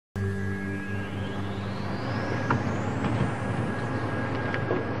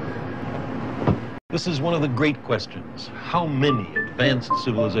This is one of the great questions. How many advanced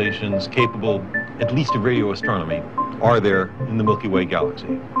civilizations capable, at least of radio astronomy, are there in the Milky Way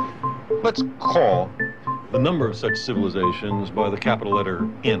galaxy? Let's call the number of such civilizations by the capital letter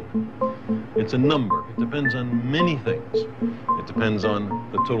N. It's a number. It depends on many things. It depends on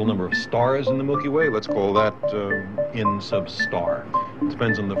the total number of stars in the Milky Way. Let's call that N sub star. It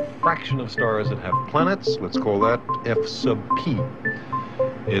depends on the fraction of stars that have planets. Let's call that F sub p.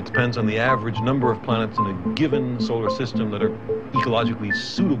 It depends on the average number of planets in a given solar system that are ecologically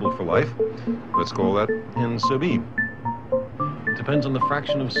suitable for life. Let's call that N sub e. It depends on the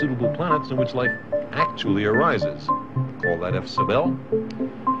fraction of suitable planets in which life actually arises. Call that F sub L.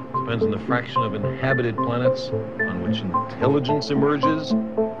 It depends on the fraction of inhabited planets on which intelligence emerges.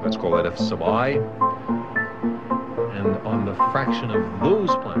 Let's call that F sub I. And on the fraction of those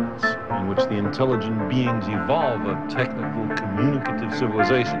planets in which the intelligent beings evolve a technical, communicative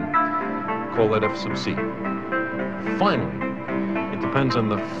civilization, call that F sub C. Finally, it depends on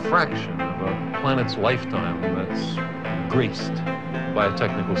the fraction of a planet's lifetime that's graced by a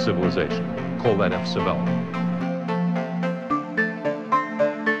technical civilization, call that F sub L.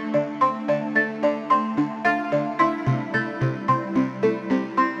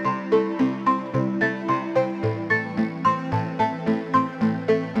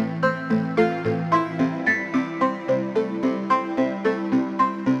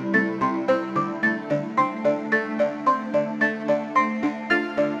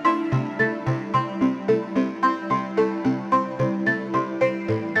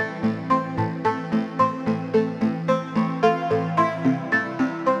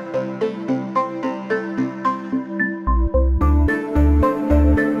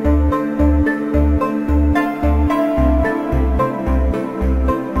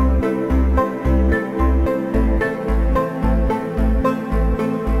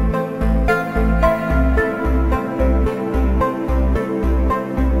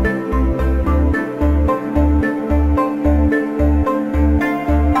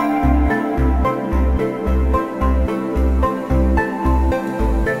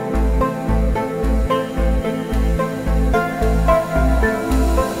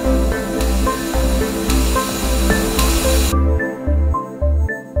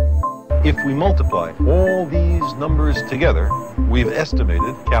 If we multiply all these numbers together, we've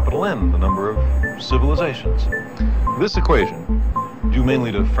estimated capital N, the number of civilizations. This equation, due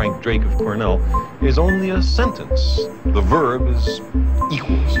mainly to Frank Drake of Cornell, is only a sentence. The verb is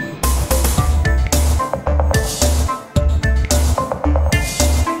equals.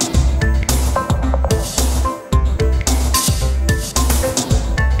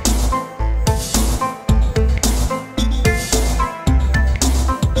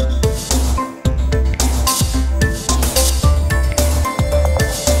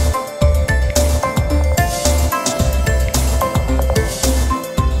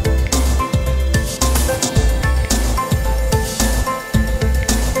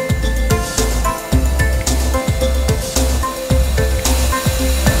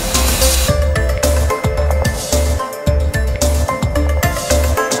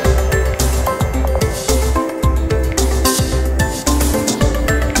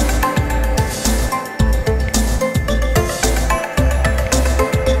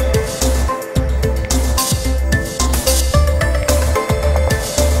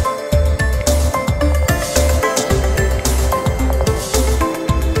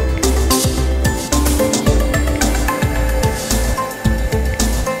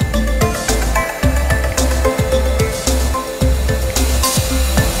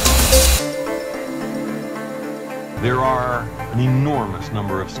 There are an enormous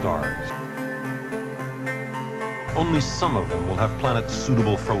number of stars. Only some of them will have planets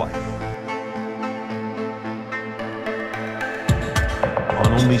suitable for life.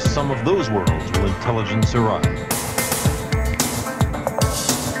 On only some of those worlds will intelligence arise.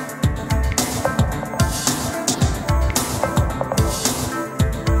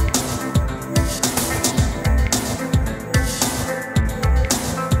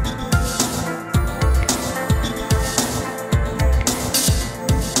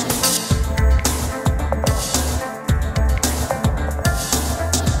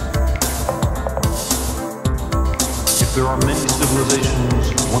 If there are many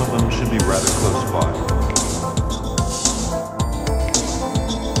civilizations, one of them should be rather close by.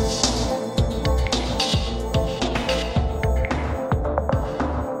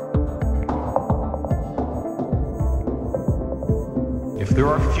 If there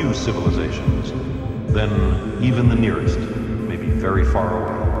are few civilizations, then even the nearest may be very far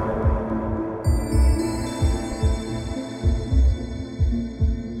away.